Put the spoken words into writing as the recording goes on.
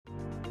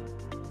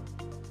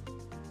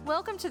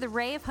Welcome to the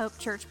Ray of Hope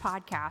Church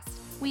podcast.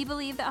 We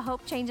believe that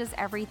hope changes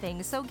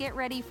everything, so get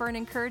ready for an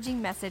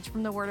encouraging message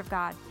from the Word of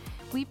God.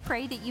 We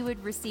pray that you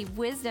would receive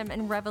wisdom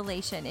and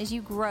revelation as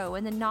you grow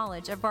in the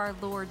knowledge of our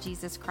Lord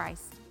Jesus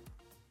Christ.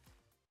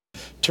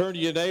 Turn to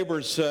your neighbor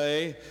and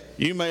say,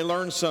 you may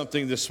learn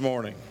something this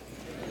morning.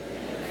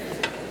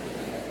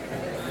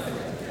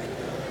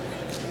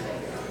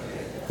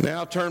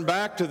 Now turn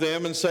back to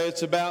them and say,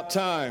 it's about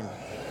time.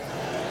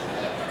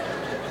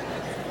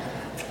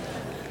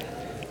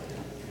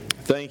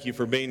 Thank you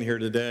for being here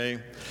today.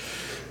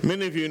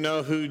 Many of you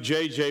know who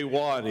J.J.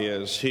 Watt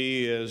is.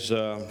 He is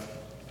a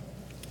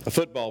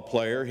football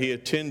player. He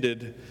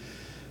attended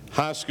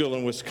high school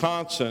in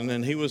Wisconsin,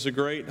 and he was a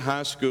great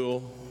high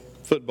school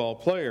football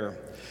player.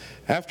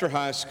 After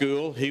high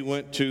school, he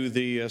went to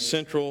the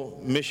Central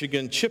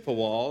Michigan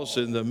Chippewas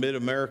in the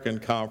Mid-American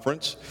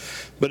Conference,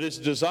 but his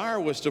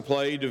desire was to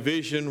play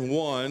Division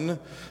I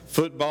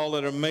football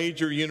at a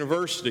major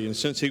university, and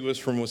since he was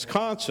from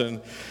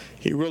Wisconsin,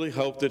 he really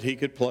hoped that he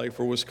could play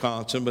for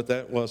Wisconsin, but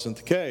that wasn't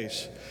the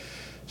case.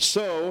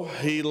 So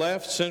he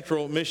left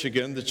Central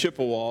Michigan, the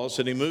Chippewas,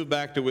 and he moved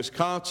back to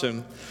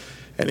Wisconsin,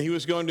 and he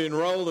was going to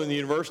enroll in the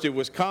University of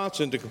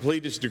Wisconsin to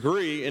complete his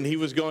degree, and he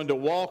was going to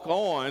walk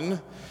on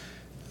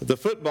the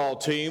football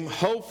team,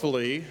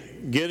 hopefully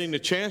getting a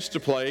chance to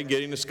play,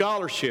 getting a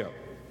scholarship.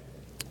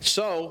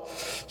 So,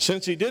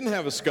 since he didn't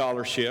have a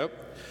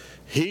scholarship,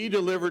 he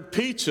delivered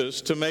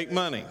pizzas to make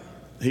money.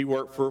 He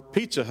worked for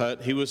Pizza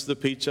Hut. He was the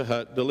Pizza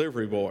Hut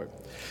delivery boy.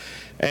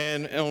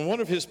 And on one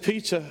of his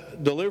pizza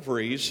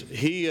deliveries,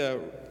 he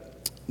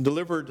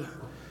delivered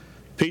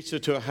pizza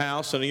to a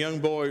house, and a young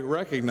boy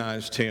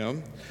recognized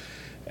him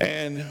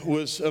and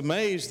was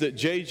amazed that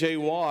J.J.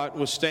 Watt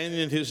was standing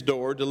at his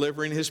door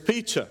delivering his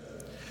pizza.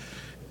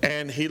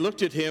 And he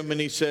looked at him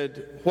and he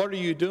said, "What are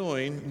you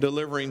doing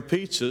delivering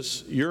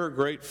pizzas? You're a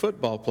great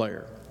football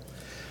player."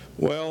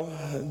 Well,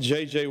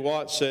 J.J.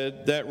 Watt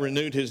said that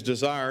renewed his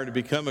desire to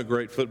become a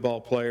great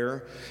football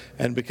player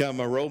and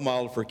become a role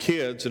model for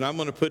kids. And I'm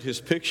going to put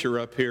his picture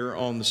up here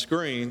on the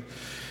screen.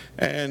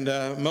 And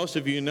most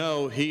of you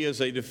know he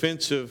is a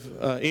defensive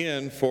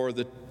end for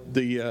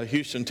the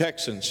Houston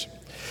Texans.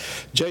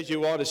 J.J.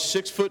 Watt is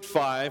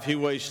 6'5". He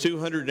weighs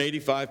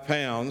 285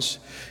 pounds.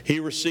 He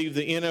received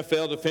the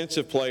NFL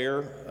Defensive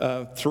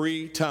Player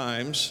 3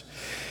 times.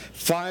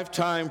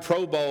 5-time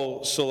Pro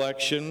Bowl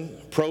selection,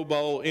 Pro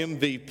Bowl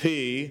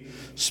MVP,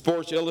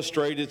 Sports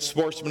Illustrated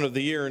Sportsman of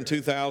the Year in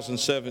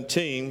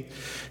 2017.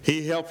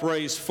 He helped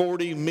raise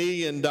 $40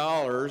 million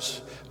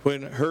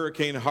when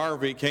Hurricane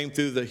Harvey came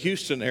through the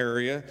Houston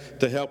area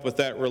to help with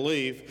that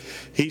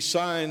relief. He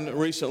signed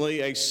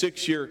recently a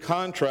 6-year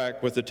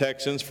contract with the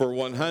Texans for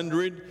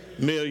 $100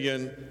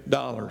 million.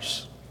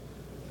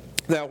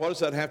 Now, what does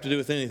that have to do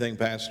with anything,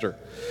 Pastor?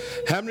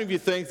 How many of you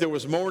think there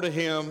was more to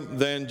him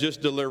than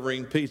just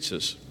delivering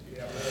pizzas?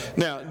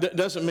 Now, that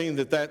doesn't mean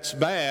that that's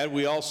bad.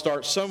 We all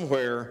start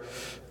somewhere.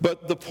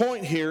 But the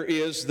point here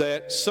is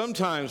that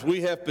sometimes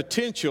we have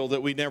potential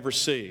that we never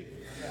see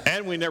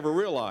and we never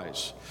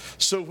realize.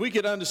 So if we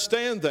could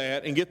understand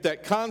that and get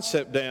that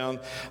concept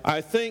down,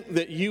 I think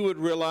that you would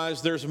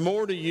realize there's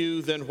more to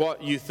you than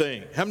what you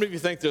think. How many of you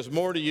think there's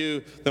more to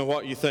you than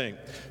what you think?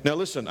 Now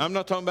listen, I'm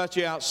not talking about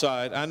you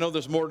outside. I know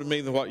there's more to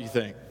me than what you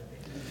think.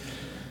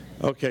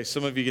 Okay,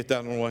 some of you get that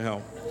on the way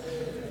home.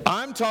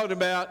 I'm talking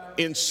about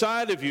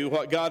inside of you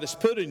what God has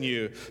put in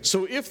you.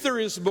 So if there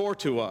is more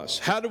to us,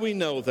 how do we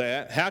know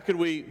that? How could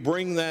we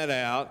bring that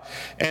out?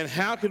 And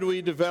how could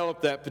we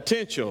develop that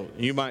potential?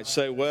 You might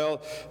say,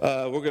 well,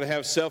 we're going to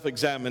have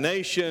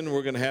self-examination.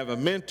 We're going to have a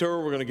mentor.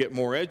 We're going to get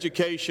more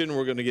education.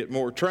 We're going to get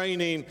more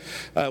training.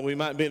 We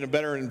might be in a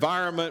better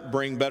environment,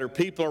 bring better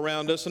people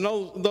around us. And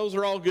those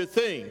are all good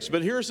things.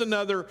 But here's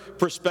another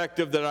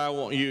perspective that I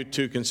want you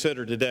to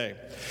consider today.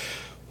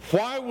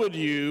 Why would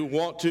you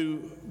want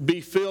to be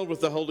filled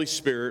with the Holy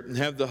Spirit and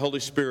have the Holy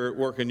Spirit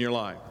work in your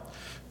life?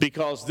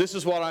 Because this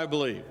is what I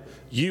believe.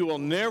 You will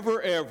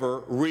never, ever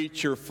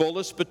reach your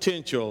fullest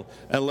potential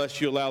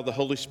unless you allow the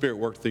Holy Spirit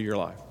work through your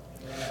life.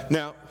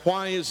 Now,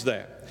 why is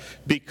that?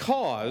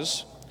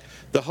 Because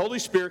the Holy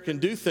Spirit can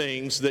do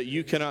things that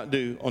you cannot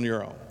do on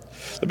your own.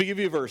 Let me give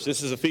you a verse.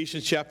 This is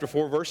Ephesians chapter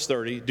 4, verse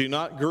 30. Do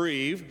not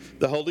grieve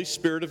the Holy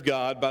Spirit of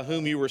God, by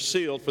whom you were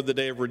sealed for the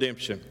day of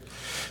redemption.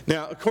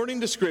 Now, according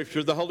to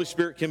Scripture, the Holy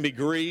Spirit can be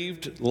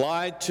grieved,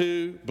 lied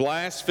to,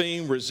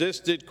 blasphemed,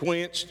 resisted,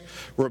 quenched,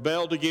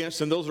 rebelled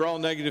against, and those are all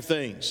negative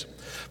things.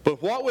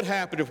 But what would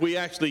happen if we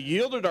actually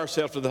yielded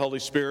ourselves to the Holy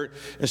Spirit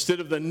instead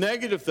of the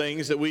negative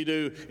things that we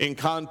do in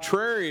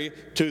contrary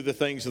to the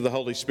things of the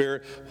Holy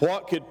Spirit?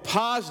 What could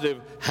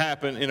positive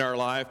happen in our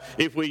life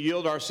if we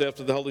yield ourselves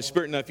to the Holy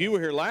Spirit? Now, if you were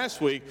here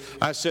last week,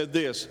 I said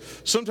this.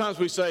 Sometimes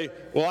we say,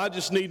 well, I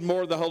just need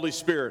more of the Holy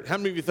Spirit. How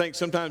many of you think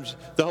sometimes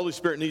the Holy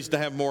Spirit needs to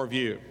have more of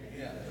you?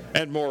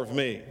 and more of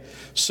me.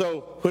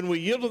 So when we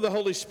yield to the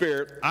Holy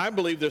Spirit, I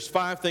believe there's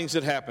 5 things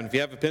that happen. If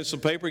you have a pencil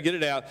and paper, get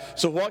it out.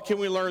 So what can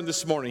we learn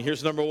this morning?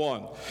 Here's number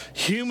 1.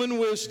 Human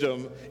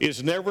wisdom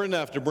is never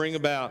enough to bring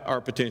about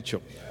our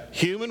potential.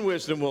 Human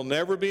wisdom will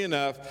never be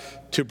enough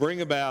to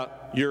bring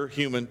about your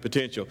human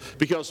potential,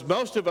 because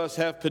most of us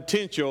have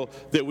potential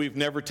that we've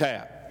never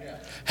tapped.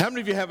 How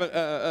many of you have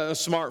a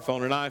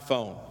smartphone, an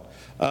iPhone?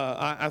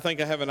 I think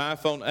I have an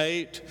iPhone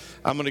 8.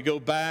 I'm going to go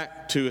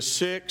back to a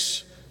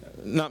 6.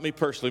 Not me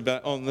personally,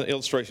 but on the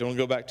illustration, I'm going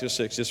to go back to a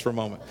 6 just for a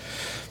moment.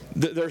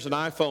 There's an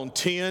iPhone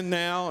 10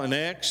 now, an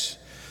X.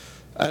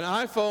 An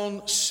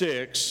iPhone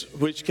 6,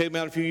 which came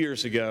out a few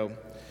years ago,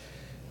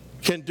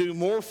 can do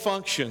more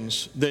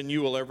functions than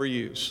you will ever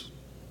use.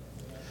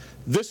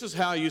 This is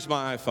how I use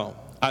my iPhone.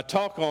 I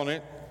talk on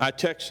it, I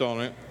text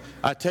on it,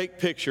 I take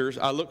pictures,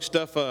 I look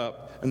stuff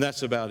up, and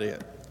that's about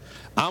it.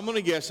 I'm going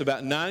to guess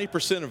about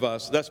 90% of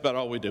us, that's about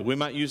all we do. We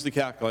might use the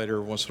calculator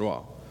every once in a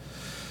while,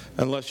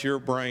 unless you're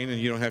a brain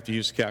and you don't have to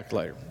use the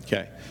calculator.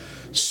 Okay.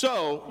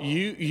 So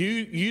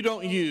you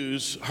don't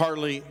use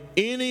hardly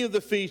any of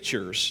the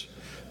features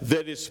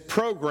that is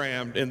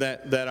programmed in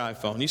that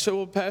iPhone. You say,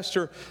 well,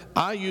 Pastor,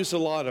 I use a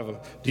lot of them.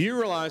 Do you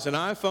realize an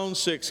iPhone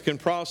 6 can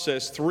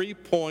process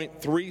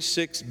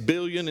 3.36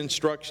 billion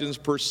instructions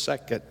per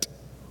second?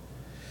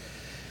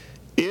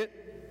 It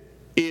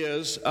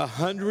is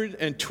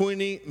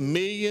 120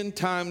 million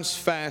times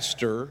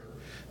faster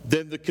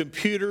than the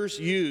computers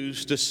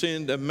used to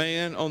send a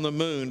man on the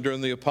moon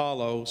during the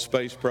Apollo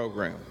space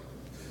program.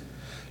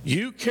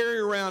 You carry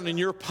around in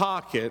your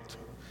pocket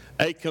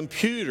a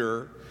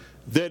computer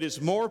that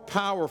is more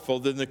powerful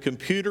than the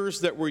computers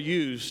that were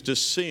used to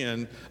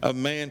send a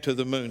man to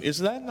the moon. Is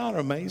that not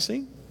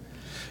amazing?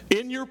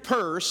 In your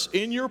purse,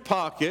 in your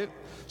pocket,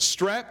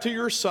 strapped to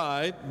your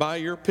side by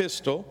your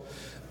pistol.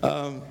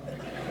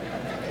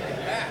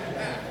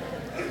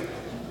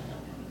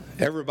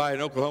 Everybody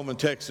in Oklahoma and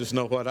Texas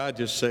know what I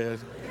just said.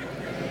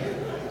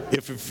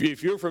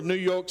 If you're from New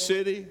York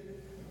City,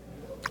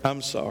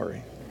 I'm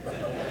sorry.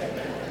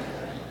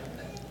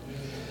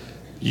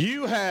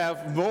 You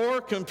have more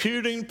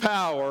computing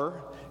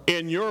power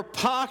in your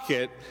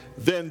pocket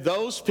than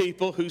those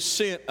people who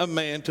sent a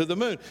man to the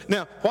moon.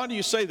 Now, why do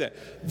you say that?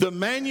 The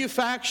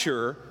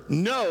manufacturer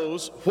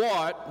knows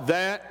what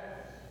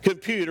that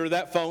computer,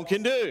 that phone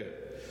can do.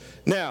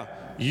 Now,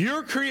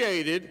 you're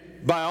created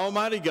by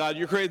Almighty God.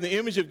 You're created in the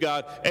image of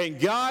God, and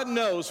God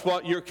knows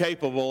what you're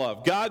capable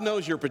of. God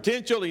knows your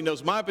potential. He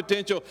knows my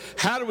potential.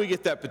 How do we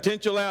get that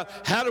potential out?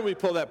 How do we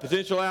pull that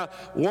potential out?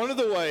 One of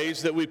the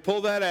ways that we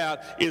pull that out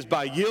is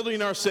by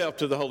yielding ourselves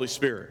to the Holy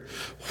Spirit.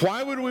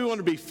 Why would we want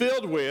to be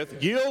filled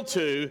with, yield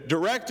to,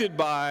 directed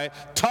by,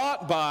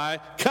 taught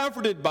by,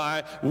 comforted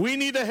by? We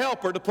need a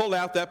helper to pull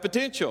out that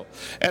potential.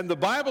 And the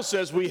Bible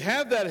says we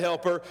have that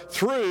helper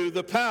through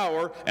the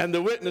power and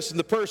the witness and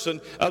the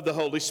person of the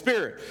Holy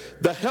Spirit.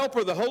 The helper,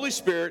 the Holy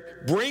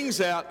Spirit,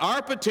 brings out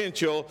our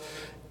potential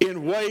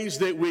in ways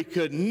that we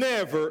could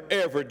never,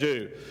 ever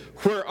do.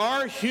 Where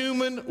our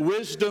human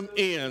wisdom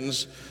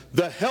ends,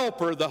 the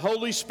helper, the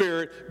Holy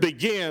Spirit,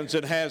 begins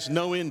and has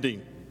no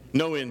ending.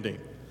 No ending.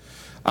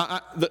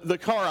 The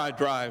car I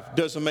drive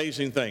does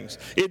amazing things.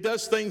 It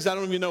does things I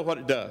don't even know what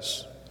it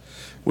does.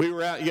 We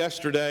were out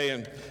yesterday,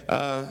 and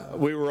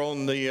we were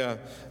on the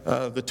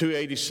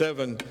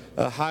 287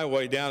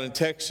 highway down in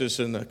Texas,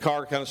 and the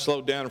car kind of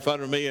slowed down in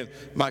front of me, and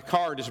my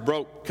car just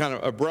broke kind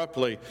of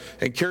abruptly.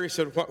 And Carrie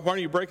said, why are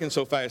you braking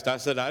so fast? I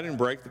said, I didn't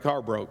brake, the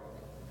car broke.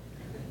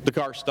 The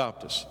car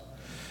stopped us.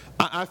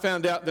 I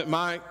found out that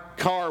my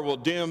car will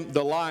dim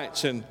the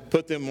lights and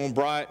put them on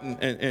bright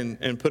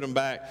and put them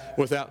back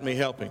without me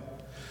helping.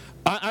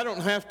 I don't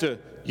have to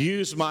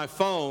use my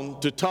phone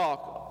to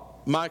talk.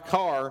 My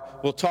car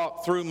will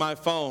talk through my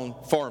phone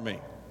for me.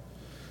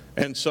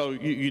 And so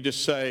you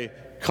just say,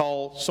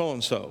 call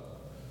so-and-so.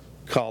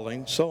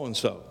 Calling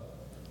so-and-so.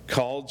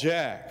 Call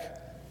Jack.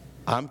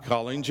 I'm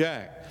calling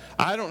Jack.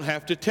 I don't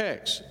have to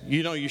text.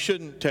 You know, you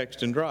shouldn't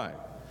text and drive.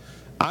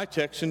 I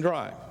text and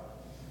drive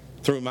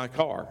through my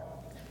car.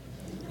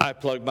 I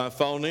plug my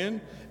phone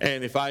in,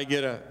 and if I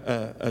get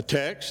a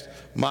text,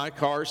 my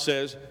car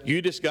says,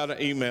 you just got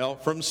an email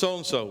from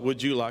so-and-so.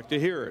 Would you like to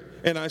hear it?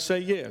 And I say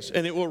yes,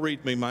 and it will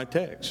read me my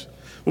text.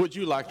 Would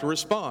you like to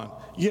respond?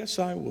 Yes,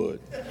 I would.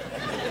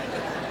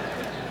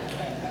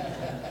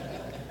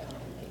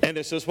 And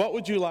it says, what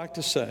would you like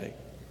to say?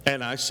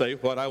 And I say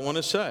what I want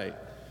to say.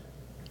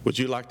 Would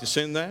you like to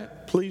send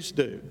that? Please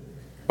do.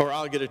 Or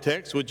I'll get a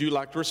text, would you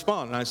like to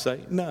respond? And I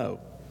say,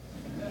 no.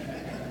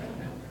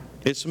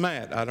 It's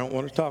Matt. I don't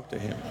want to talk to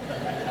him.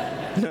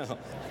 No.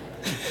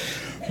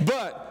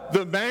 But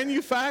the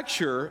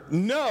manufacturer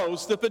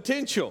knows the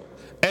potential.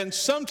 And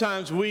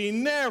sometimes we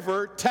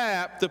never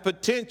tap the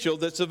potential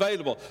that's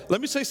available. Let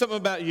me say something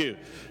about you.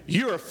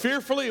 You are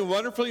fearfully and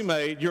wonderfully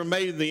made. You're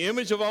made in the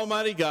image of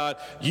Almighty God.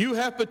 You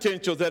have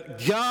potential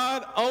that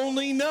God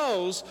only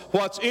knows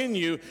what's in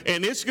you.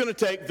 And it's going to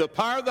take the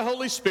power of the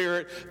Holy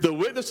Spirit, the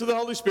witness of the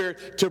Holy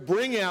Spirit, to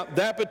bring out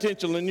that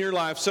potential in your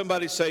life.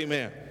 Somebody say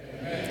amen.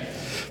 Amen.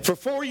 For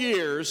 4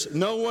 years,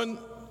 no one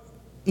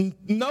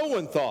No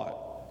one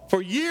thought,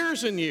 for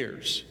years and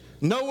years,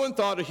 no one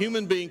thought a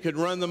human being could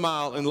run the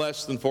mile in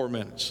less than 4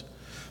 minutes.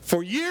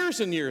 For years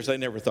and years, they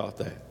never thought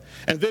that.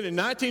 And then in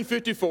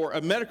 1954,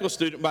 a medical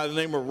student by the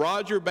name of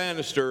Roger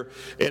Bannister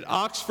at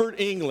Oxford,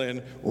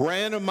 England,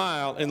 ran a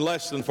mile in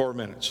less than 4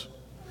 minutes.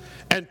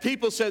 And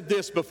people said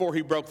this before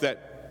he broke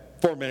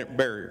that 4-minute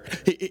barrier.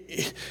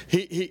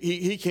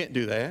 He can't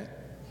do that.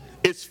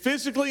 It's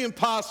physically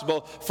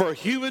impossible for a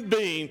human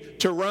being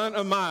to run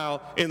a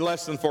mile in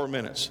less than 4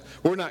 minutes.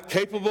 We're not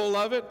capable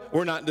of it.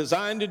 We're not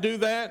designed to do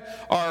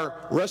that.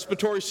 Our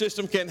respiratory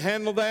system can't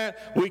handle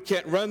that. We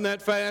can't run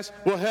that fast.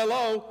 Well,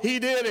 hello, he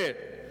did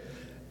it.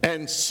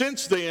 And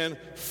since then,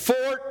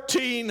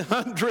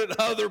 1,400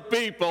 other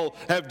people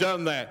have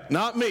done that.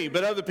 Not me,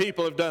 but other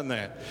people have done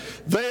that.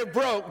 They have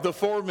broke the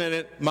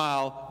 4-minute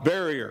mile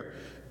barrier.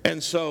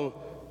 And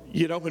so,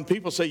 you know, when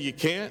people say you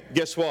can't,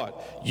 guess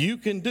what? You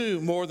can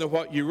do more than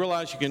what you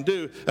realize you can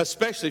do,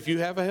 especially if you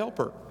have a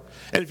helper.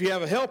 And if you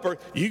have a helper,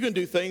 you can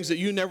do things that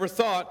you never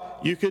thought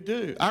you could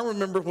do. I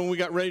remember when we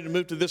got ready to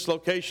move to this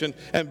location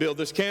and build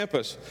this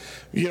campus,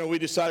 you know, we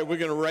decided we're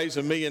going to raise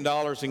 $1 million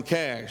in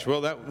cash.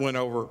 Well, that went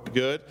over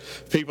good.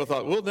 People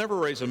thought, we'll never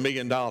raise $1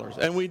 million.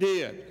 And we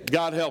did.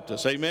 God helped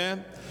us.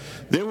 Amen?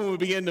 Then when we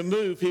began to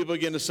move, people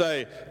began to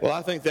say, well,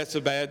 I think that's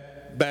a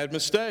bad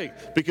mistake,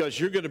 because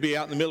you're going to be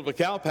out in the middle of a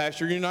cow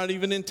pasture. You're not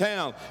even in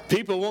town.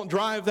 People won't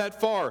drive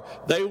that far.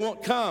 They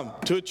won't come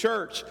to a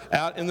church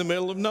out in the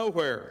middle of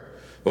nowhere.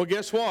 Well,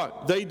 guess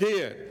what? They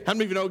did. How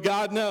many of you know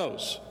God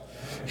knows?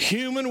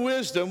 Human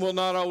wisdom will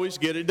not always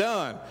get it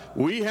done.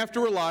 We have to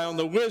rely on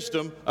the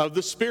wisdom of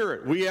the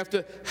Spirit. We have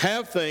to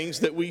have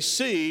things that we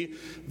see,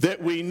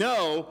 that we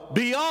know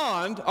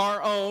beyond our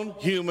own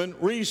human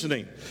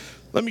reasoning.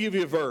 Let me give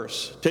you a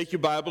verse. Take your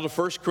Bible to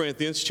 1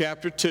 Corinthians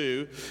chapter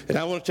 2, and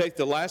I want to take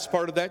the last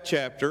part of that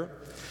chapter.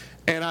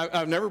 And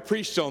I've never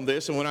preached on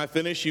this, and when I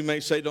finish, you may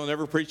say, don't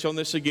ever preach on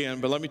this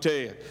again. But let me tell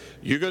you,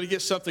 you're going to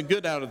get something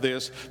good out of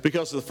this,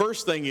 because the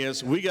first thing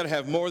is we got to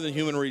have more than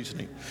human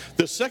reasoning.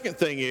 The second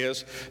thing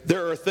is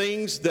there are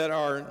things that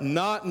are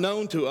not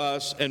known to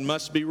us and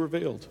must be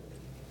revealed.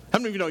 How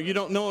many of you know you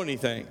don't know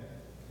anything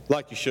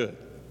like you should?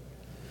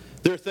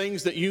 There are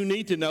things that you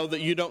need to know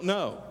that you don't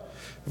know.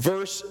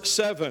 Verse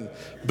 7,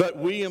 but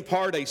we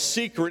impart a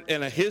secret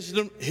and a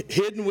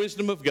hidden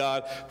wisdom of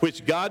God,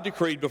 which God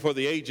decreed before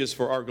the ages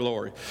for our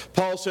glory.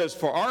 Paul says,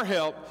 for our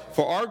help,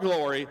 for our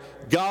glory,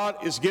 God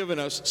has given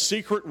us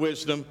secret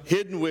wisdom,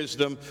 hidden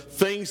wisdom,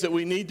 things that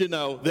we need to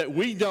know that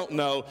we don't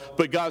know,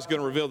 but God's going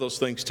to reveal those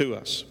things to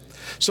us.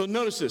 So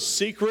notice this: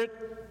 secret,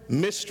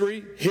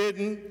 mystery,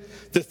 hidden,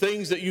 the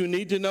things that you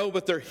need to know,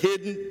 but they're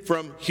hidden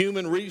from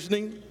human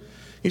reasoning.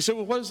 You say,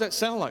 well, what does that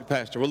sound like,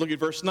 Pastor? Well, look at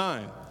verse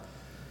 9.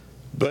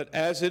 But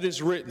as it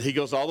is written, he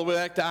goes all the way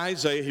back to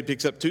Isaiah. He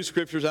picks up 2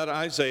 scriptures out of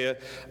Isaiah.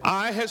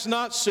 Eye has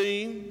not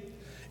seen,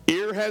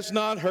 ear has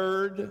not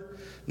heard,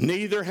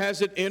 neither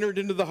has it entered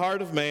into the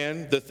heart of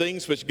man, the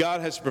things which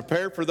God has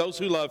prepared for those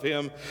who love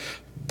him.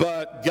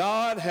 But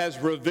God has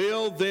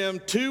revealed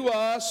them to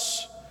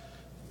us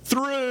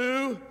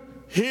through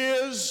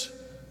his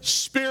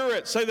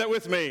Spirit. Say that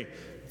with me.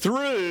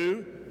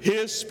 Through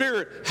his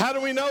Spirit. How do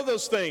we know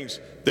those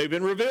things? They've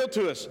been revealed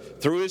to us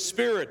through his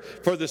Spirit.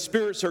 For the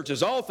Spirit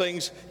searches all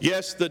things,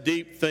 yes, the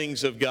deep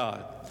things of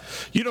God.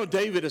 You know,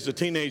 David as a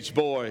teenage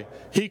boy,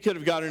 he could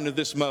have got into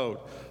this mode.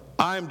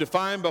 I am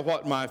defined by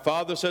what my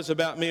father says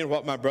about me and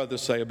what my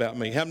brothers say about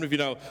me. How many of you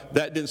know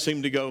that didn't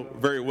seem to go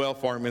very well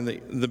for him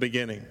in the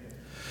beginning?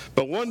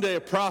 But one day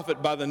a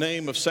prophet by the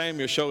name of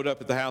Samuel showed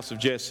up at the house of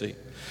Jesse.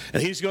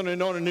 And he's going to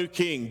anoint a new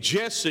king.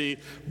 Jesse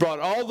brought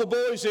all the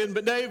boys in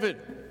but David.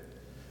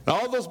 And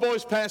all those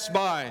boys passed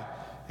by.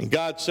 And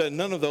God said,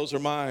 none of those are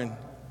mine.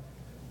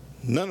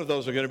 None of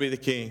those are going to be the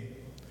king.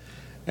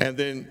 And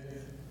then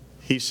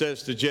he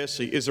says to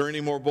Jesse, is there any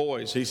more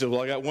boys? He said,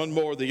 well, I got one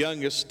more, the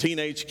youngest,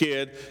 teenage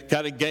kid,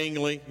 kind of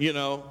gangly, you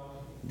know,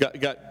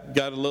 got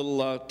a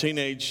little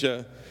teenage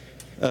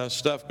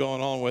stuff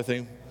going on with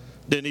him.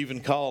 Didn't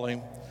even call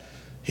him.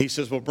 He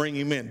says, well, bring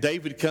him in.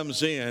 David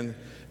comes in,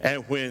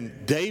 and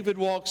when David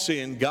walks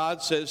in,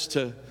 God says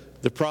to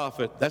the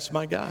prophet, that's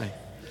my guy.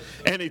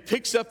 And he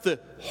picks up the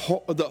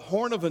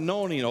horn of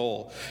anointing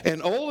oil.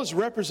 And oil is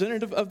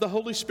representative of the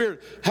Holy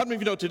Spirit. How many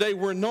of you know today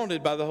we're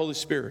anointed by the Holy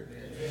Spirit?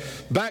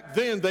 Back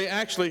then, they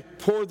actually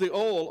poured the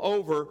oil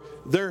over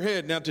their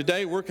head. Now,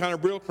 today, we're kind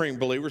of real cream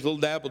believers. A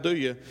little dab will do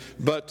you.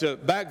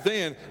 But back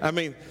then, I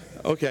mean,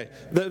 okay,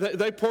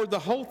 they poured the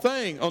whole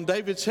thing on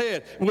David's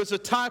head. It was a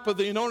type of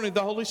the anointing of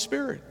the Holy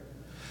Spirit.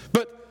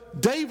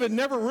 But David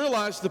never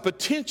realized the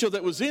potential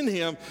that was in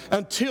him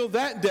until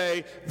that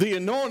day the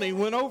anointing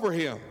went over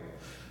him.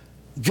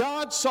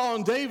 God saw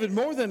in David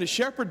more than a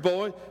shepherd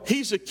boy.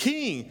 He's a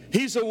king.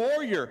 He's a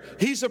warrior.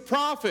 He's a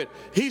prophet.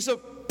 He's a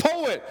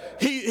poet.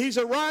 He's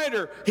a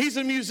writer. He's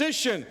a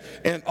musician.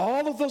 And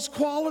all of those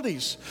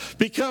qualities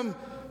become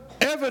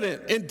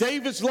evident in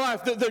David's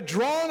life. They're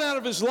drawn out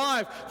of his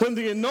life when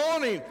the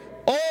anointing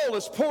oil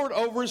is poured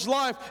over his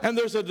life. And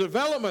there's a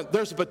development,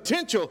 there's a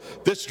potential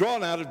that's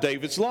drawn out of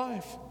David's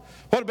life.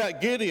 What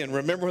about Gideon?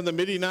 Remember when the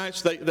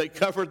Midianites, they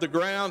covered the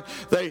ground?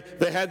 They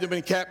had them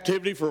in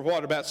captivity for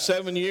about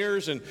 7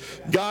 years? And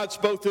God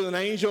spoke to an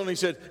angel and he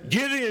said,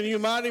 Gideon, you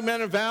mighty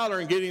man of valor.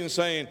 And Gideon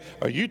saying,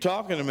 are you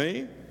talking to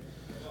me?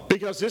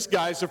 Because this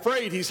guy's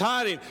afraid. He's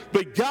hiding.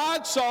 But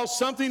God saw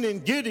something in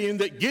Gideon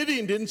that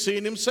Gideon didn't see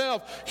in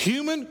himself.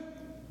 Human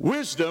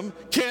wisdom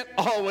can't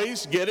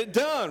always get it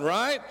done,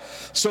 right?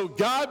 So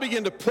God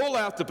began to pull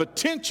out the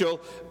potential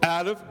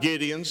out of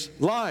Gideon's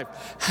life.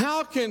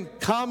 How can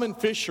common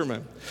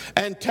fishermen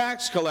and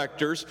tax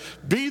collectors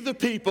be the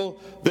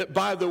people that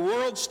by the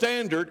world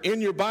standard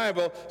in your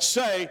Bible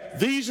say,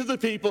 these are the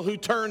people who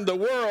turned the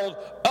world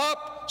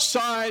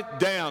upside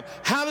down?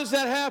 How does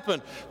that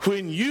happen?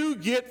 When you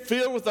get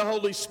filled with the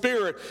Holy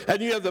Spirit and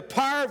you have the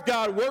power of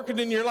God working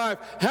in your life,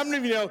 how many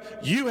of you know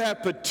you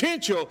have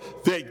potential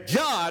that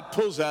God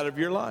pulls out of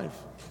your life?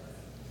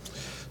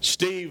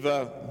 Steve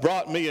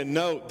brought me a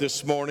note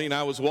this morning.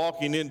 I was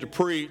walking in to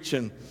preach,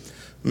 and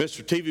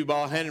Mr. TV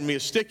Ball handed me a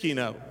sticky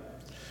note.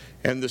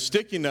 And the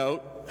sticky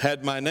note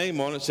had my name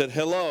on it, said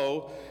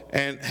hello,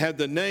 and had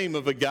the name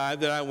of a guy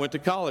that I went to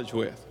college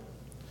with.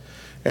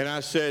 And I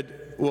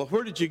said, well,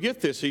 where did you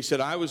get this? He said,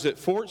 I was at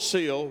Fort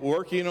Sill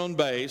working on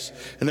base,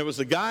 and there was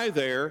a guy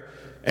there,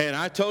 and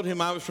I told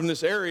him I was from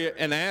this area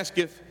and asked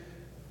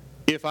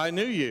if I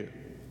knew you.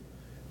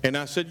 And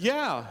I said,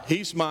 yeah,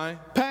 he's my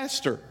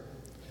pastor.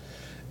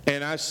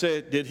 And I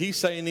said, did he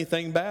say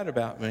anything bad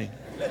about me?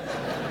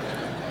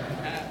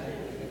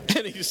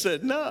 And he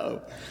said,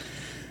 no.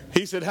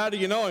 He said, how do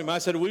you know him? I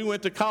said, we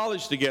went to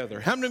college together.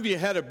 How many of you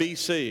had a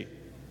BC?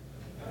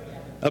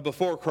 A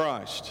before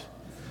Christ?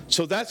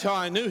 So that's how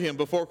I knew him,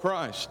 before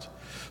Christ.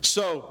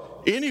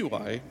 So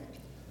anyway,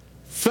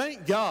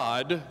 thank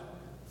God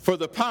for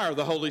the power of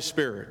the Holy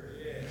Spirit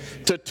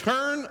to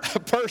turn a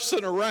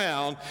person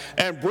around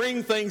and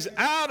bring things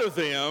out of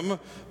them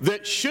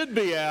that should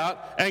be out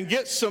and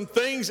get some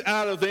things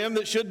out of them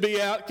that should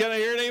be out. Can I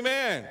hear an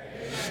amen?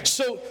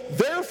 So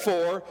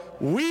therefore,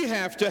 we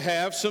have to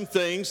have some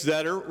things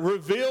that are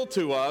revealed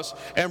to us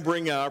and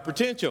bring out our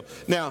potential.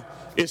 Now,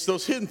 it's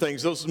those hidden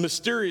things, those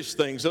mysterious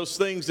things, those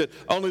things that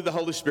only the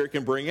Holy Spirit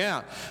can bring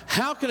out.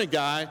 How can a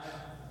guy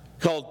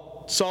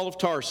called Saul of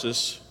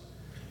Tarsus,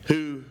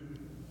 who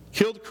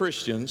killed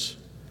Christians,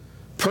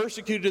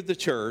 persecuted the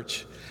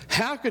church,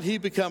 how could he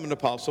become an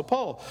Apostle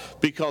Paul?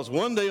 Because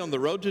one day on the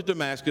road to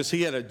Damascus,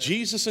 he had a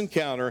Jesus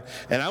encounter,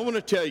 and I want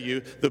to tell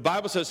you, the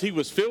Bible says he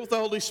was filled with the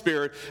Holy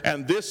Spirit,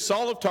 and this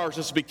Saul of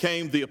Tarsus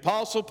became the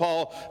Apostle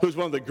Paul, who's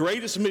one of the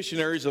greatest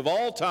missionaries of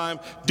all time,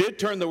 did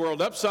turn the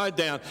world upside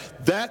down.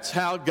 That's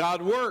how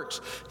God works.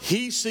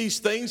 He sees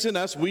things in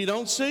us we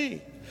don't see.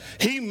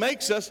 He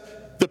makes us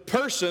the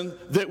person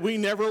that we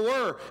never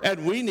were,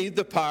 and we need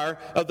the power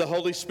of the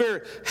Holy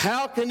Spirit.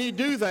 How can he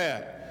do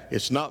that?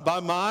 It's not by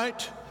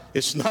might,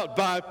 it's not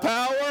by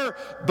power,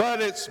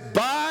 but it's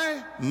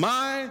by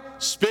my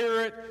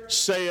Spirit,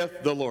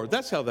 saith the Lord.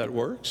 That's how that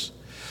works.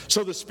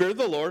 So the Spirit of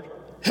the Lord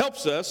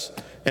helps us,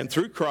 and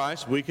through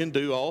Christ we can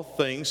do all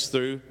things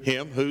through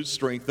him who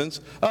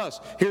strengthens us.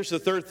 Here's the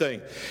third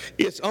thing.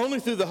 It's only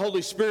through the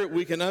Holy Spirit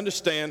we can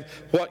understand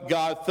what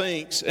God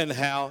thinks and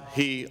how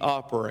he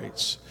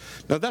operates.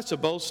 Now that's a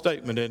bold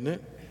statement, isn't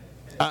it?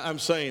 I'm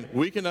saying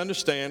we can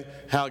understand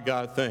how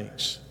God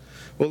thinks.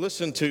 Well,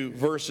 listen to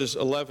verses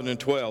 11 and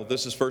 12.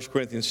 This is 1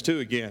 Corinthians 2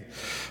 again.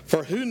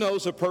 For who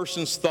knows a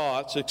person's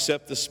thoughts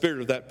except the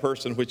spirit of that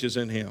person which is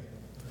in him?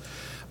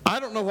 I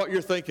don't know what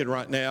you're thinking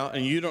right now,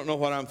 and you don't know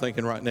what I'm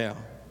thinking right now.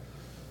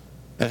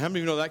 And how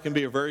many of you know that can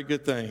be a very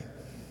good thing?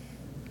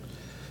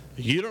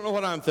 You don't know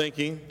what I'm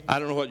thinking. I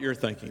don't know what you're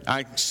thinking.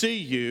 I can see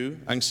you.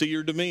 I can see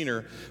your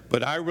demeanor,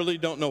 but I really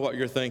don't know what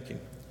you're thinking.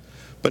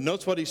 But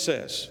notice what he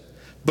says.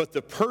 But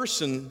the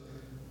person,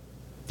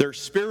 their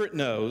spirit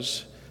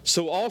knows.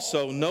 So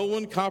also, no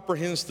one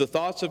comprehends the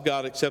thoughts of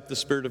God except the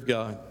Spirit of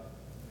God.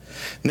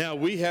 Now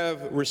we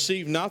have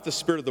received not the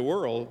spirit of the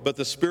world, but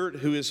the Spirit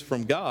who is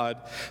from God,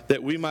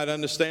 that we might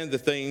understand the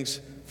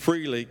things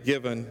freely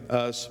given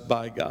us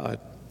by God.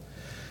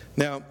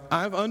 Now,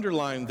 I've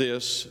underlined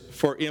this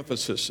for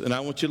emphasis, and I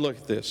want you to look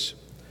at this.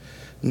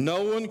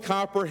 No one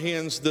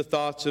comprehends the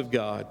thoughts of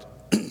God.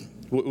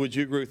 Would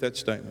you agree with that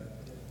statement?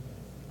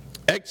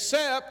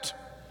 Except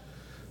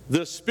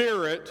the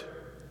Spirit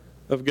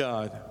of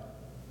God.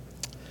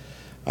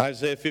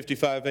 Isaiah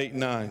 55, 8 and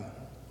 9.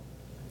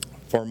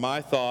 For my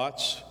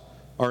thoughts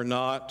are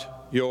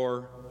not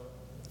your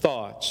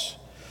thoughts,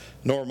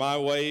 nor my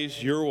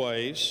ways your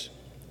ways.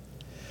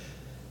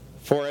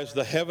 For as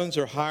the heavens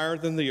are higher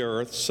than the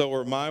earth, so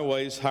are my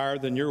ways higher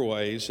than your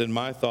ways, and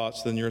my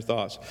thoughts than your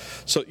thoughts.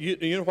 So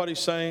you know what he's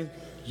saying?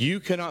 You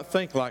cannot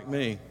think like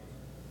me.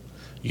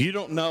 You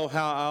don't know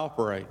how I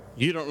operate.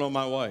 You don't know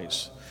my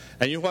ways.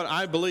 And you know what?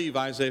 I believe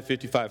Isaiah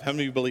 55. How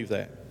many of you believe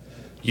that?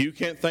 You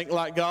can't think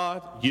like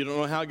God. You don't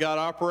know how God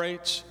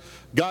operates.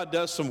 God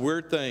does some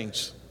weird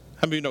things.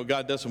 How many of you know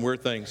God does some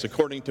weird things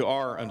according to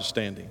our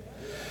understanding?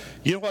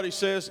 You know what he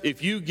says?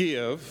 If you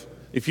give,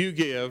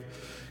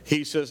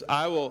 he says,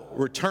 I will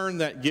return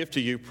that gift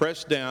to you,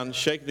 pressed down,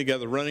 shaken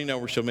together, running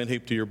over, shall men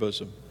heap to your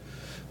bosom.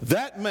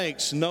 That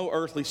makes no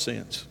earthly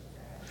sense.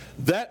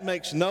 That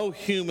makes no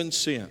human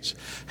sense.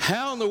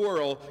 How in the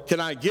world can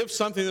I give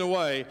something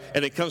away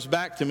and it comes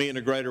back to me in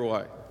a greater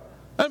way?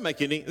 That doesn't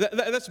make any,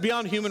 that's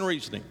beyond human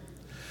reasoning.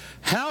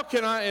 How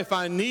can I, if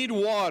I need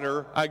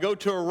water, I go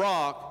to a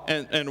rock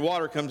and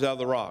water comes out of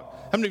the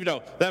rock? How many of you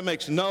know that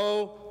makes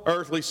no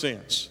earthly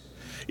sense?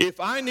 If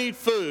I need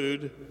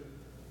food,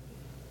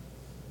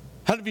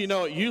 how many of you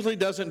know it usually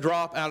doesn't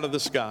drop out of the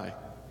sky?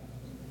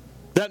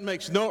 That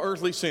makes no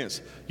earthly sense.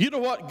 You know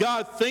what?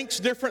 God thinks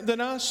different than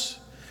us.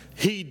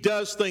 He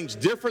does things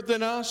different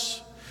than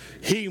us.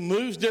 He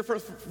moves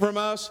different from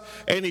us.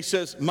 And he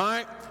says,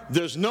 Mike,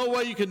 there's no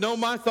way you can know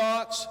my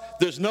thoughts.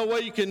 There's no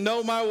way you can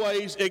know my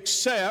ways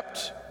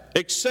except,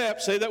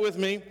 say that with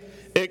me,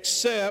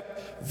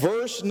 except,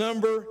 verse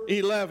number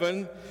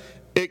 11,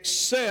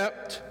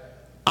 except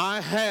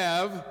I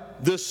have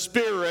the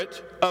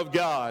Spirit of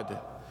God.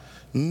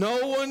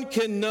 No one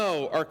can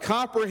know or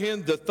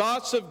comprehend the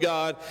thoughts of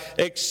God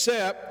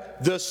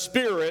except the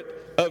Spirit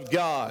of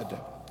God.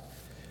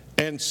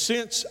 And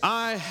since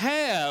I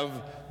have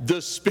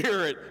the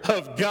Spirit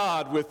of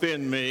God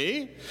within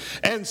me,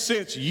 and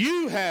since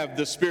you have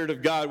the Spirit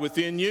of God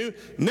within you,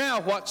 now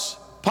what's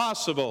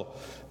possible?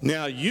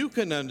 Now you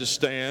can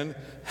understand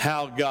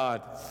how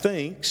God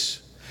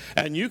thinks,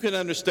 and you can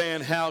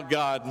understand how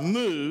God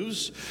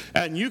moves,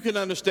 and you can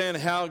understand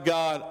how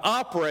God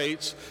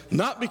operates,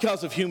 not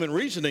because of human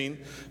reasoning,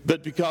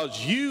 but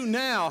because you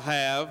now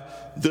have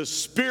the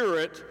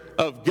Spirit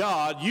of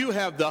God. You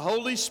have the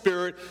Holy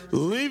Spirit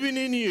living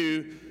in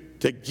you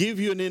to give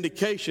you an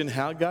indication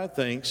how God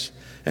thinks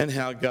and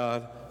how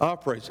God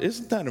operates.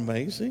 Isn't that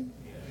amazing?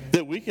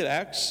 That we could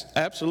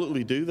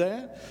absolutely do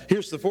that?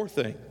 Here's the fourth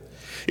thing.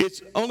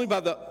 It's only by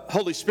the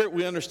Holy Spirit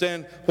we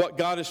understand what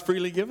God has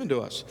freely given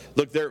to us.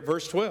 Look there at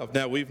verse 12.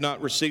 Now, we've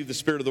not received the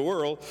spirit of the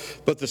world,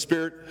 but the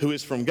Spirit who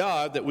is from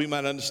God, that we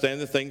might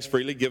understand the things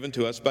freely given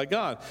to us by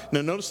God.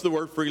 Now, notice the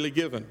word freely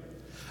given.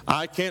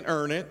 I can't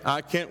earn it.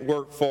 I can't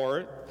work for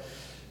it.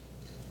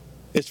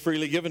 It's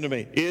freely given to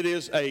me. It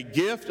is a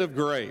gift of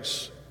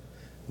grace.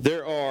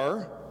 There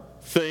are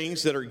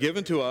things that are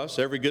given to us.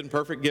 Every good and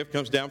perfect gift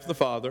comes down from the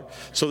Father.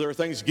 So there are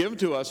things given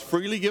to us,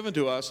 freely given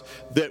to us,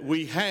 that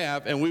we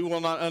have, and we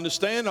will not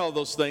understand all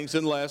those things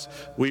unless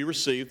we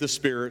receive the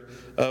Spirit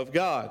of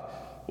God.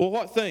 Well,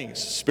 what things?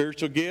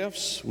 Spiritual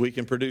gifts. We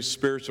can produce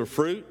spiritual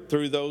fruit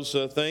through those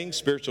things.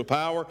 Spiritual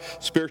power,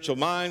 spiritual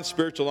mind,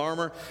 spiritual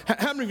armor.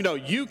 How many of you know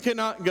you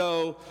cannot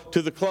go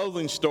to the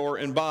clothing store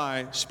and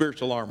buy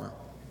spiritual armor?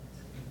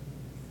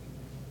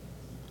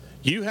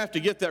 You have to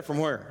get that from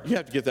where? You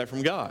have to get that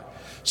from God.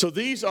 So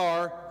these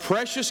are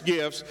precious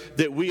gifts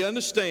that we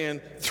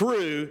understand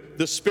through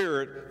the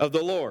Spirit of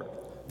the Lord.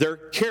 They're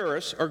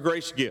charis, or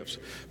grace gifts.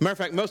 Matter of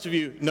fact, most of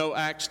you know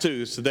Acts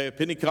 2. It's the day of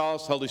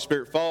Pentecost. Holy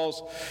Spirit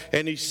falls.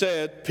 And he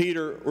said,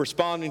 Peter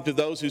responding to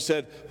those who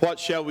said, what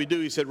shall we do?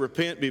 He said,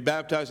 repent, be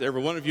baptized,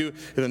 every one of you,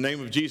 in the name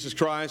of Jesus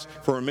Christ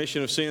for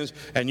remission of sins,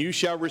 and you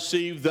shall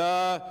receive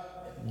the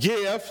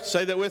gift,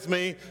 say that with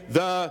me,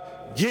 the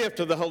gift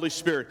of the Holy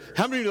Spirit.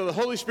 How many of you know the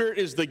Holy Spirit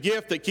is the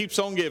gift that keeps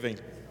on giving?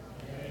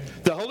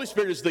 The Holy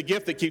Spirit is the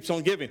gift that keeps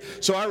on giving.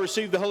 So I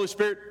received the Holy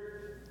Spirit,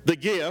 the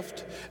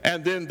gift,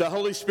 and then the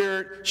Holy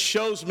Spirit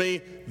shows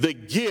me the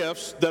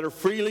gifts that are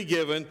freely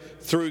given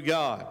through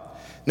God.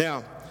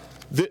 Now,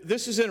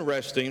 this is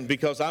interesting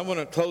because I want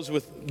to close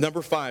with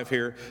number 5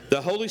 here.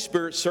 The Holy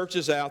Spirit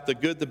searches out the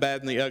good, the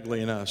bad, and the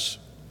ugly in us.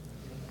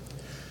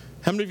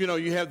 How many of you know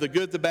you have the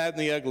good, the bad,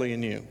 and the ugly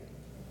in you?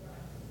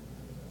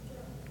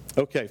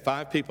 Okay,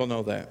 5 people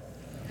know that.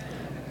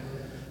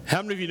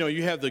 How many of you know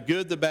you have the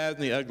good, the bad,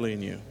 and the ugly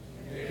in you?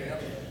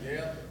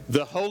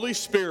 The Holy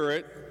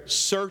Spirit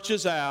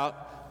searches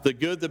out the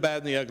good, the bad,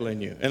 and the ugly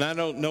in you. And I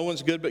know no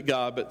one's good but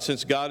God, but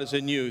since God is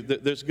in you,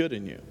 there's good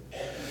in you.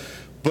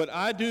 But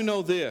I do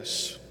know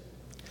this,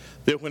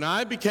 that when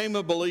I became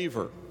a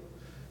believer,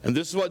 and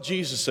this is what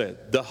Jesus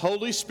said, the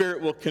Holy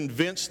Spirit will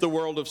convince the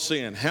world of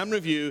sin. How many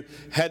of you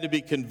had to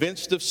be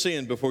convinced of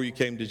sin before you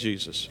came to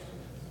Jesus?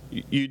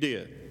 You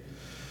did.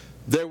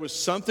 There was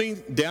something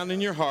down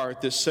in your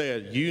heart that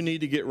said, you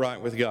need to get right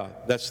with God.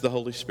 That's the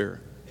Holy Spirit.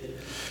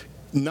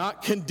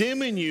 Not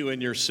condemning you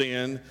in your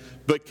sin,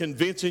 but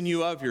convincing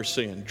you of your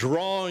sin,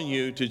 drawing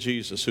you to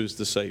Jesus, who's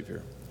the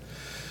Savior.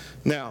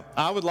 Now,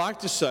 I would like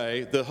to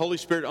say the Holy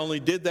Spirit only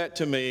did that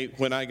to me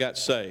when I got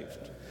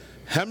saved.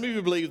 How many of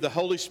you believe the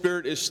Holy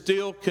Spirit is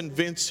still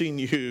convincing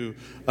you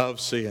of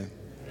sin?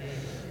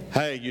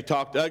 Hey, you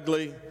talked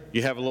ugly.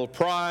 You have a little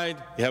pride,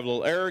 you have a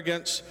little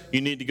arrogance, you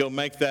need to go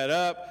make that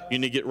up, you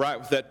need to get right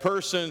with that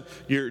person,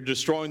 you're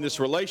destroying this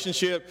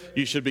relationship,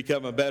 you should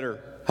become a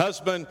better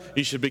husband,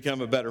 you should become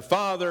a better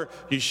father,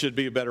 you should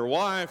be a better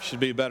wife, you should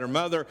be a better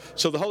mother.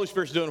 So the Holy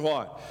Spirit's doing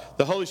what?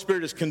 The Holy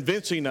Spirit is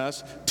convincing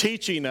us,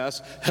 teaching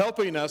us,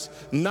 helping us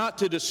not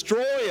to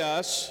destroy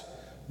us,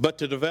 but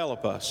to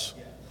develop us.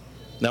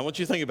 Now, I want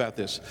you to think about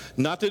this.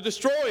 Not to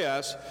destroy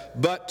us,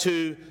 but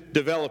to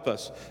develop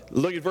us.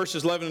 Look at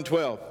verses 11 and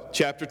 12,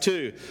 chapter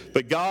 2.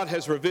 But God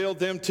has revealed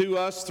them to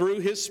us through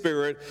His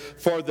Spirit,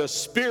 for the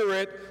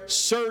Spirit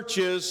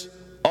searches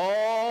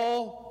all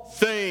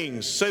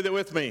things. Say that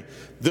with me.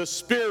 The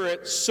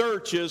Spirit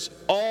searches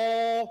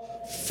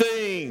all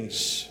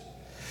things.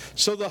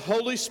 So the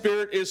Holy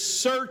Spirit is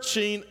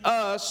searching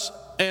us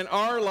and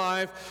our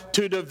life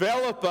to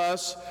develop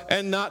us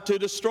and not to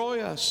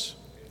destroy us.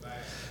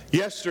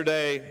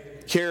 Yesterday,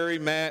 Carrie,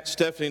 Matt,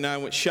 Stephanie, and I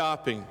went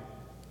shopping.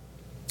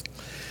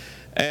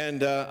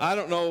 And I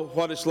don't know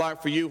what it's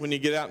like for you when you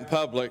get out in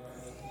public.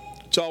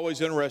 It's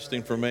always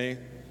interesting for me.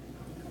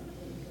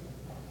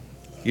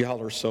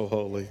 Y'all are so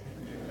holy.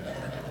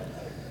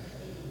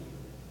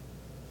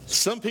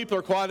 Some people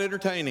are quite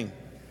entertaining.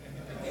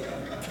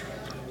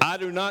 I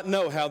do not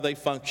know how they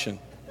function.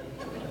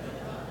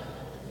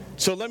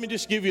 So let me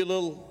just give you a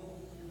little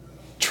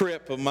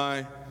trip of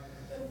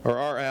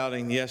our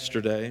outing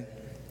yesterday.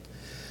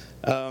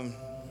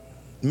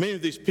 Many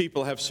of these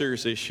people have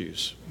serious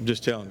issues, I'm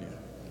just telling you.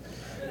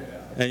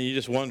 And you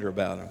just wonder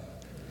about them.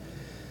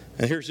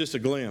 And here's just a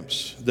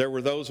glimpse. There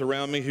were those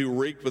around me who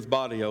reeked with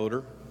body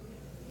odor.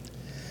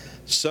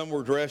 Some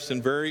were dressed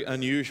in very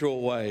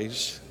unusual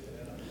ways.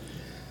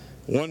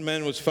 One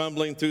man was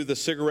fumbling through the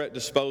cigarette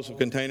disposal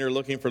container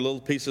looking for little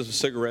pieces of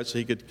cigarettes so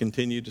he could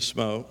continue to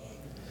smoke.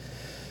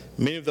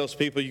 Many of those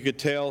people, you could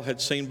tell,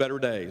 had seen better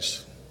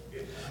days.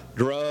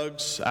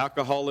 Drugs,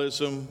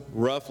 alcoholism,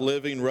 rough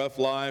living, rough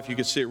life. You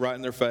could see it right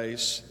in their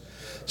face.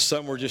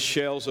 Some were just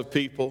shells of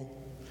people.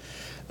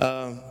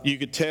 You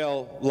could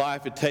tell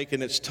life had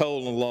taken its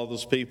toll on a lot of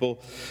those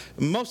people.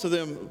 Most of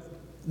them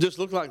just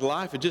looked like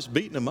life had just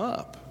beaten them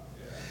up.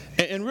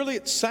 And really,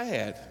 it's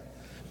sad.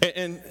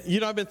 And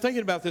you know, I've been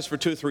thinking about this for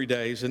 2 or 3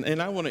 days,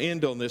 and I want to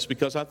end on this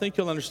because I think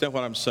you'll understand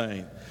what I'm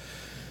saying.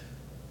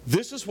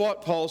 This is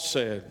what Paul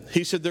said.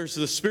 He said there's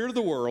the spirit of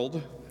the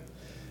world,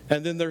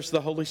 and then there's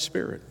the Holy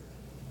Spirit.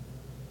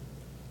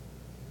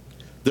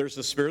 There's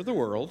the spirit of the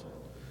world,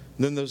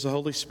 and then there's the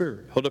Holy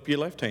Spirit. Hold up your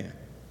left hand.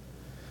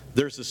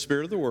 There's the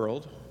spirit of the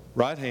world,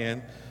 right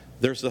hand.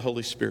 There's the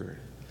Holy Spirit.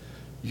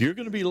 You're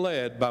going to be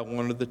led by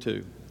one of the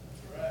two.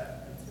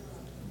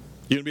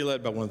 You're going to be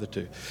led by one of the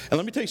two. And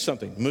let me tell you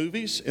something.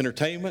 Movies,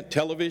 entertainment,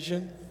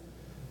 television,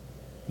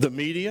 the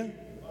media,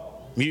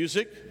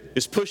 music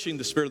is pushing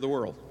the spirit of the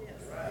world.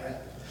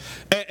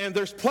 And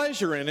there's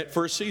pleasure in it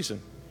for a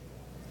season.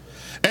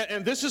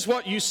 And this is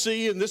what you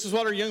see, and this is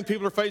what our young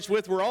people are faced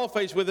with. We're all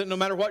faced with it no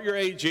matter what your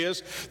age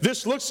is.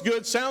 This looks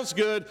good, sounds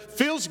good,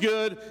 feels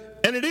good,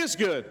 and it is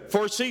good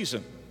for a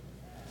season.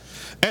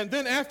 And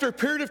then after a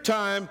period of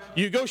time,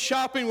 you go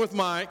shopping with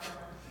Mike,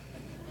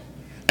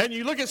 and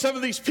you look at some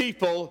of these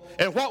people,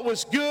 and what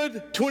was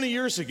good 20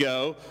 years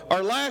ago,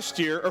 or last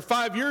year, or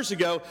 5 years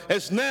ago,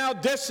 has now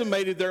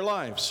decimated their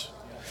lives.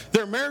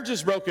 Their marriage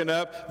is broken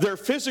up. They're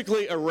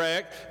physically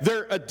erect.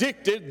 They're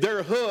addicted.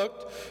 They're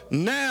hooked.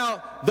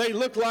 Now they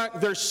look like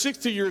they're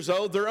 60 years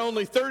old. They're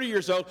only 30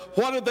 years old.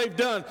 What have they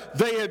done?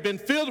 They have been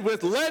filled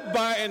with, led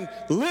by, and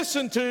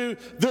listened to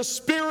the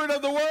spirit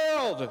of the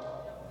world.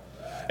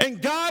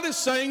 And God is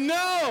saying,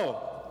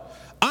 no,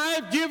 I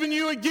have given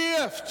you a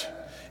gift.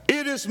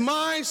 It is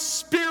my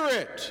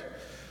Spirit.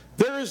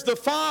 There is the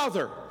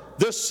Father,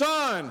 the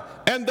Son,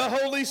 and the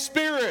Holy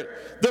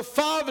Spirit. The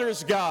Father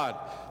is God.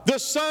 The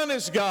Son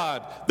is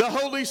God. The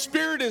Holy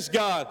Spirit is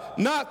God.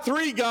 Not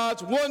 3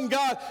 gods, 1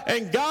 God.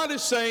 And God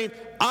is saying,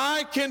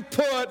 I can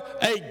put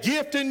a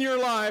gift in your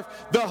life,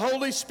 the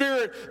Holy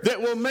Spirit,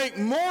 that will make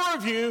more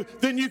of you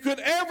than you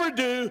could ever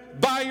do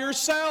by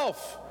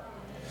yourself.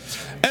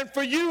 And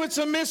for you, it's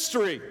a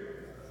mystery.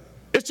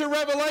 It's a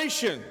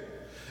revelation.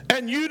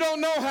 And you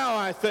don't know how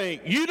I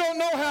think. You don't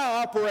know how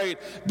I operate.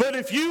 But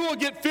if you will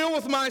get filled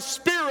with my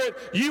Spirit,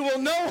 you will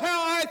know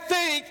how I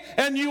think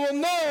and you will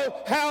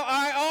know how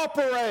I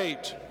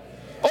operate.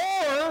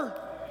 Or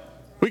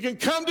we can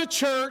come to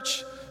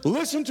church,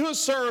 listen to a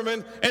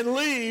sermon, and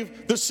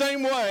leave the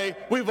same way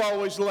we've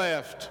always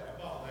left.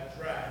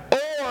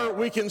 Or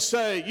we can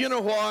say, you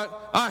know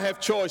what? I have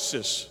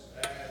choices.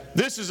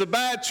 This is a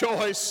bad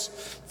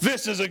choice.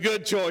 This is a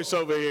good choice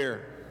over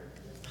here.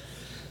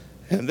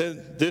 And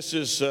then this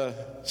is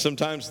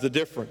sometimes the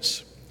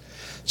difference.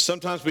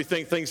 Sometimes we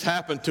think things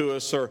happen to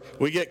us or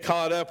we get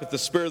caught up with the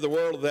spirit of the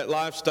world of that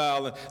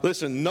lifestyle. And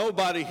listen,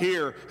 nobody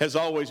here has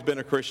always been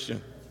a Christian.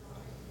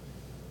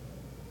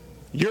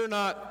 You're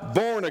not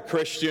born a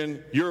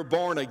Christian, you're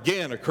born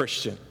again a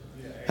Christian.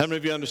 How many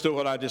of you understood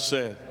what I just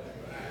said?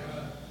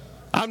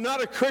 I'm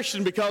not a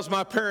Christian because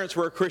my parents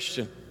were a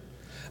Christian.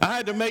 I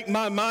had to make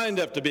my mind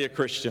up to be a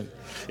Christian.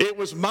 It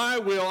was my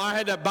will. I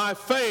had to, by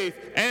faith,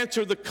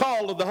 answer the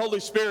call of the Holy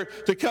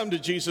Spirit to come to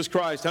Jesus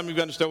Christ. How many of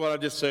you understand what I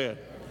just said?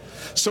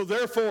 So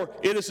therefore,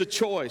 it is a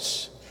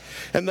choice.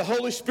 And the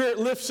Holy Spirit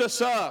lifts us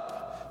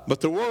up,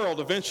 but the world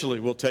eventually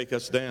will take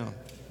us down.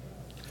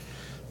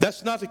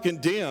 That's not to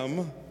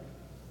condemn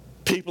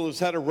people who's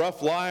had a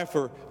rough life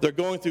or they're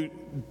going through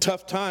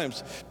tough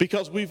times,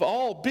 because we've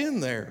all been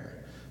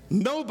there.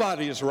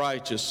 Nobody is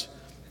righteous.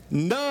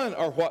 None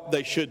are what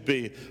they should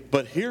be.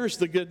 But here's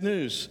the good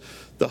news.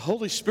 The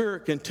Holy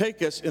Spirit can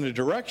take us in a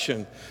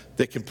direction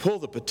that can pull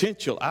the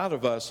potential out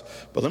of us.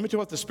 But let me tell you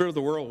what the spirit of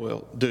the world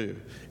will do.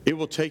 It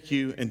will take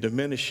you and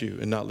diminish you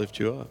and not lift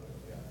you up.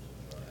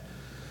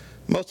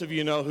 Most of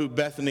you know who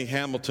Bethany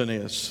Hamilton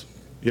is.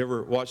 You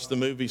ever watch the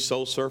movie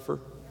Soul Surfer?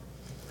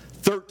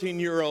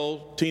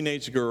 13-year-old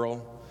teenage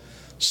girl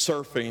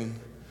surfing,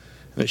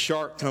 and a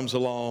shark comes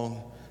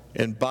along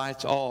and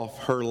bites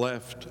off her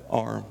left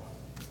arm.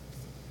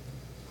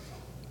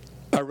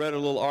 I read a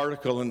little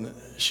article, and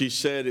she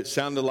said it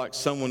sounded like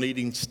someone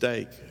eating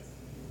steak.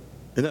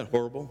 Isn't that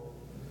horrible?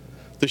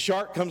 The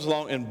shark comes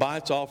along and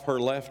bites off her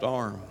left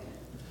arm.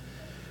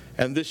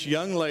 And this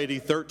young lady,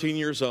 13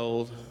 years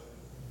old,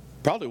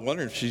 probably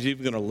wondering if she's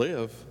even going to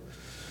live.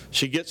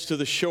 She gets to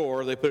the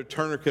shore. They put a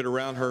tourniquet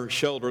around her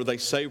shoulder. They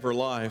save her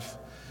life.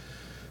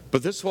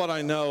 But this is what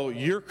I know.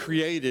 You're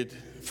created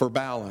for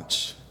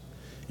balance.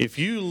 If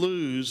you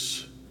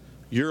lose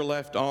your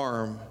left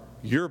arm,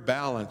 your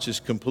balance is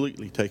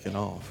completely taken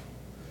off.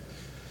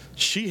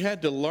 She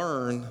had to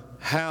learn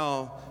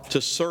how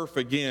to surf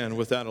again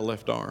without a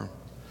left arm,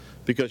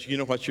 because you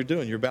know what you're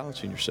doing. You're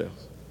balancing yourself.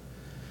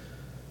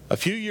 A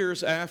few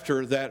years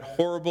after that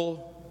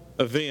horrible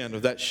event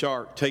of that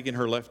shark taking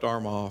her left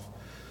arm off,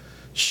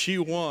 she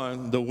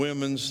won the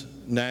Women's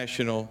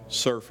National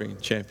Surfing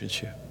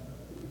Championship.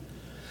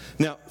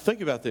 Now,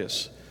 think about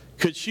this.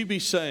 Could she be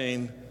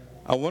saying,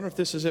 I wonder if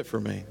this is it for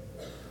me?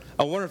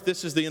 I wonder if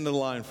this is the end of the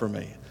line for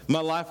me. My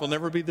life will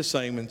never be the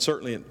same, and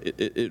certainly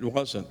it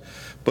wasn't.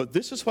 But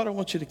this is what I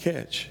want you to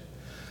catch.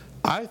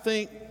 I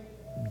think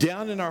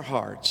down in our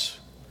hearts,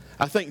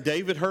 I think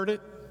David heard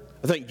it.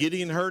 I think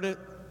Gideon heard it.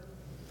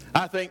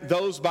 I think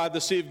those by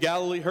the Sea of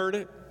Galilee heard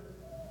it.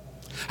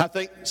 I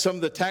think some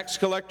of the tax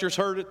collectors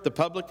heard it, the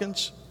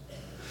publicans.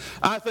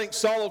 I think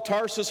Saul of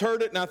Tarsus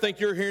heard it, and I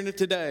think you're hearing it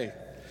today.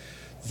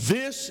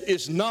 This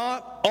is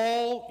not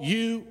all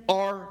you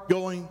are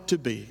going to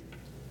be.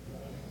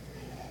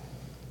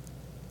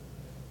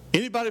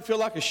 Anybody feel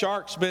like a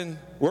shark's been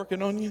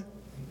working on you?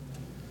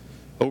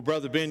 Old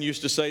Brother Ben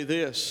used to say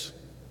this.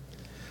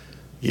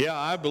 Yeah,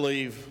 I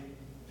believe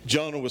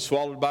Jonah was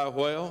swallowed by a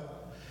whale.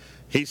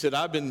 He said,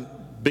 I've been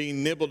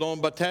being nibbled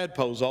on by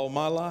tadpoles all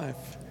my life.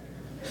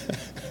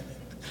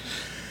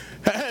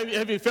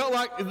 Have you felt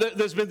like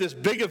there's been this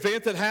big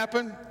event that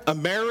happened? A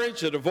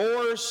marriage, a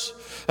divorce,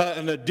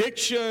 an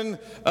addiction,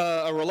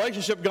 a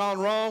relationship gone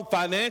wrong,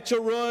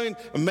 financial ruin.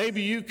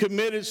 Maybe you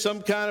committed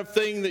some kind of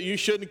thing that you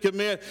shouldn't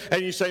commit,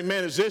 and you say,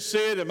 man, is this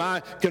it? Am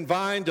I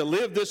confined to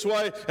live this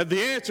way? And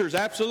the answer is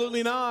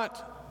absolutely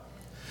not.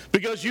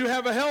 Because you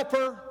have a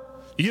helper.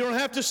 You don't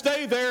have to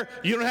stay there.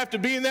 You don't have to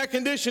be in that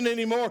condition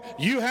anymore.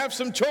 You have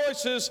some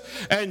choices,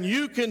 and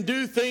you can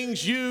do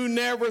things you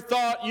never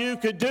thought you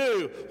could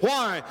do.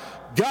 Why?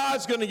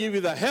 God's going to give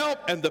you the help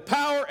and the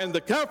power and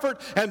the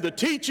comfort and the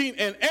teaching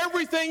and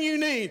everything you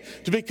need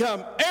to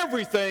become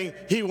everything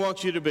He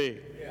wants you to be.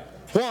 Yeah.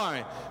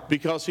 Why?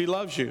 Because He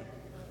loves you.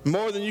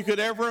 More than you could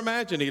ever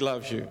imagine, He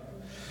loves you.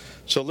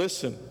 So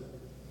listen.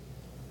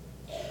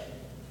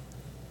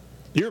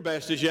 Your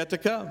best is yet to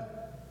come.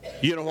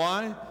 You know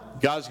why?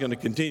 God's going to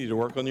continue to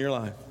work on your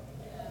life.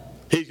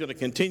 He's going to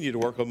continue to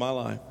work on my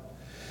life.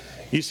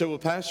 You say, well,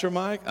 Pastor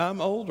Mike, I'm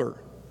older.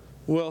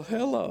 Well,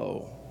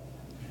 hello.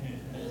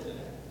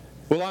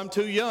 Well, I'm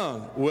too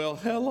young. Well,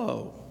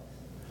 hello.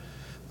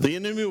 The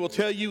enemy will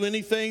tell you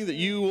anything that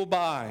you will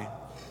buy.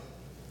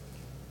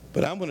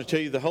 But I'm going to tell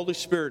you the Holy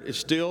Spirit is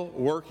still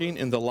working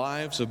in the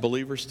lives of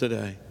believers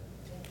today.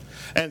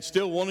 And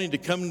still wanting to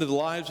come into the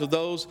lives of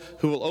those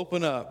who will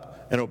open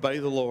up and obey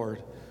the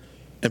Lord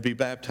and be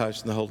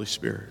baptized in the Holy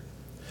Spirit.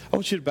 I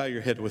want you to bow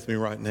your head with me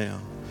right now.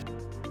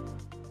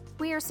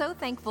 We are so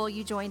thankful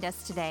you joined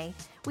us today.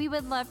 We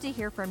would love to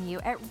hear from you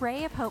at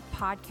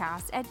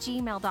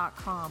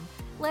rayofhopepodcast@gmail.com.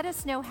 Let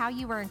us know how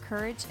you were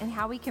encouraged and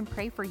how we can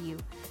pray for you.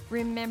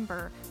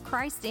 Remember,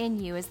 Christ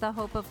in you is the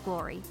hope of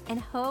glory, and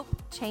hope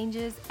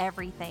changes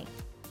everything.